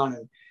on the ground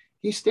and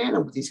he's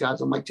standing with these guys.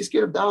 I'm like, just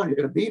get him down. You're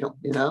going to beat him,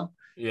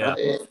 Yeah.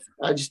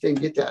 I just didn't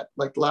get that.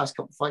 Like the last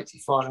couple of fights he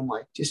fought, I'm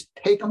like, just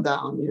take him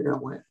down. You're going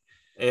to win.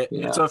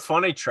 It's a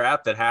funny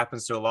trap that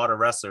happens to a lot of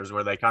wrestlers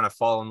where they kind of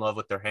fall in love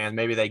with their hand.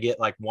 Maybe they get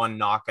like one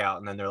knockout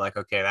and then they're like,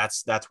 okay,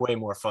 that's way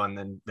more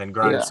fun than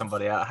grinding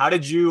somebody out. How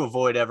did you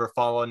avoid ever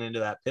falling into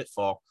that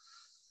pitfall?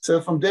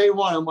 So from day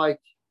one, I'm like,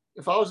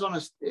 if I was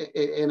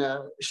in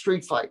a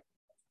street fight,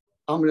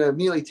 I'm going to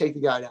immediately take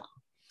the guy down.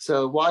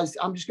 So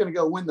I'm just going to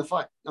go win the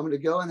fight. I'm going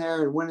to go in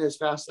there and win it as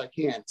fast as I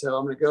can. So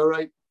I'm going to go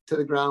right to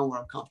the ground where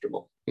I'm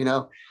comfortable,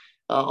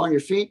 on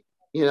your feet,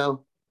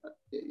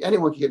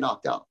 anyone can get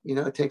knocked out.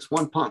 It takes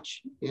one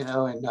punch, and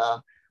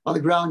on the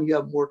ground, you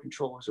have more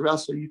control. As a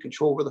wrestler, you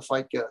control where the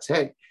fight goes.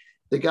 Hey,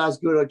 the guy's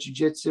good at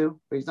jiu-jitsu,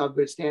 but he's not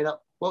good at stand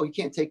up. Well, he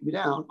can't take me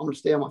down. I'm going to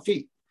stay on my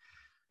feet.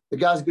 The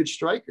guy's a good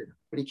striker,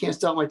 but he can't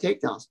stop my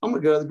takedowns. I'm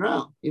going to go to the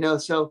ground,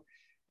 so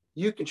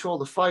you control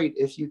the fight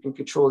if you can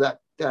control that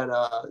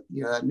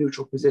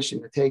neutral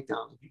position, the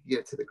takedown, if you can get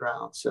it to the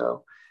ground.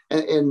 So,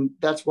 and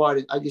that's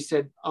why I just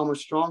said, I'm a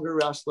stronger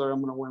wrestler.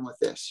 I'm going to win with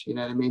this. You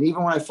know what I mean?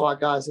 Even when I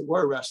fought guys that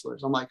were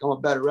wrestlers, I'm like, I'm a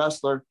better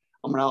wrestler.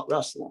 I'm going to out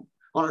wrestle them.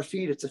 On our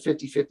feet, it's a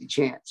 50-50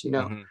 chance.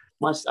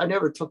 I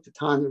never took the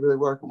time to really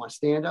work on my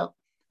stand up.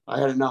 I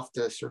had enough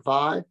to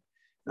survive.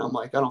 And I'm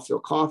like, I don't feel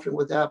confident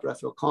with that, but I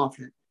feel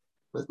confident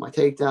with my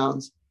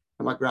takedowns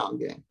and my ground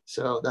game.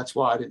 So that's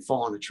why I didn't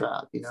fall in the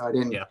trap. I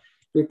didn't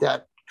get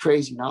that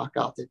crazy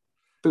knockout that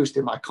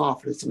boosted my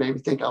confidence and made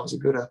me think I was a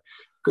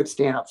good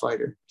stand-up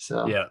fighter.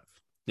 So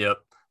Yep.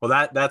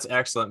 Well, that's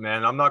excellent,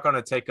 man. I'm not going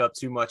to take up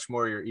too much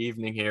more of your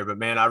evening here, but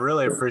man, I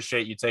really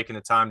appreciate you taking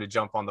the time to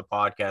jump on the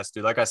podcast,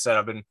 dude. Like I said,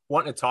 I've been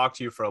wanting to talk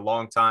to you for a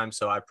long time,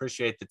 so I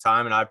appreciate the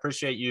time and I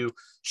appreciate you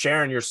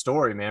sharing your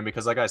story, man,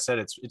 because like I said,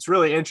 it's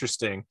really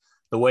interesting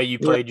the way you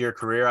played your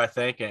career, I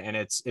think. And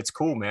it's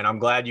cool, man. I'm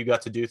glad you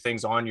got to do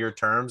things on your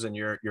terms and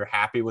you're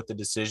happy with the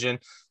decision.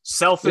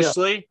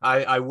 Selfishly,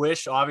 I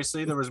wish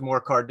obviously there was more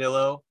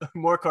Cardillo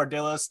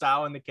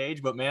style in the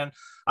cage, but man,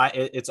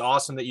 it's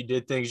awesome that you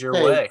did things your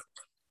way.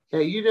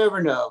 Hey, you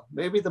never know.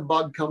 Maybe the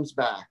bug comes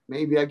back.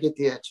 Maybe I get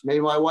the itch. Maybe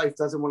my wife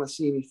doesn't want to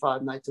see me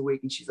 5 nights a week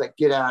and she's like,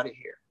 get out of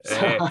here.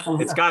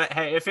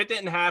 Hey, if it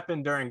didn't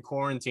happen during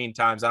quarantine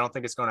times, I don't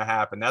think it's going to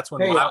happen. That's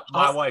when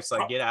my wife's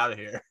like, get out of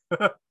here.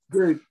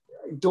 Dude,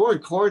 during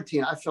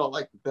quarantine, I felt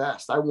like the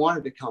best. I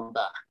wanted to come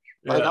back.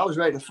 Like I was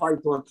ready to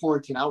fight during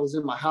quarantine. I was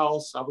in my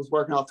house. I was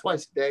working out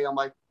twice a day. I'm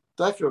like,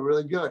 I feel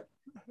really good.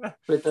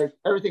 But like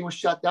everything was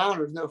shut down.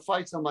 There was no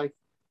fights. I'm like,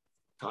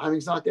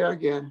 timing's not there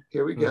again.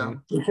 Here we go.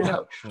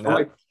 I'm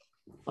like,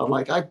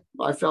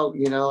 I felt,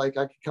 like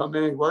I could come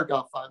in and work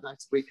out 5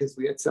 nights a week because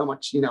we had so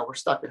much, we're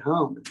stuck at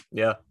home.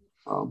 Yeah.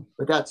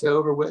 But that's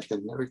over with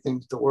and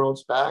the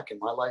world's back and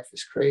my life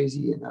is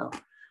crazy,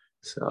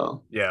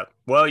 So yeah,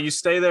 well, you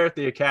stay there at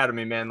the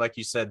academy, man. Like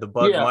you said, the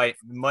bug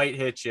might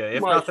hit you.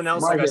 If nothing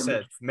else, like I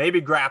said, maybe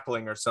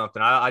grappling or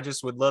something. I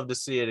just would love to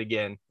see it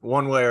again,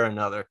 one way or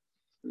another.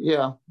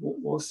 Yeah,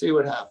 we'll see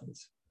what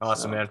happens.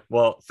 Awesome, man.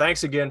 Well,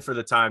 thanks again for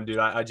the time, dude.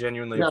 I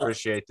genuinely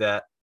appreciate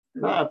that.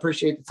 No, I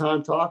appreciate the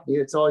time talking to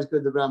you. It's always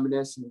good to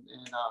reminisce, and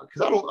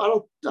because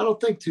I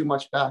don't think too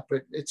much back,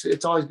 but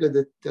it's always good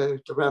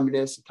to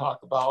reminisce and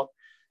talk about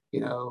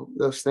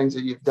those things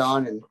that you've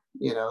done and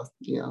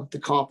the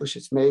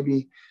accomplishments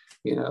maybe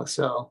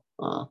so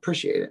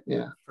appreciate it.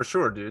 Yeah, for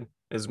sure, dude.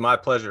 It's my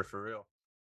pleasure, for real.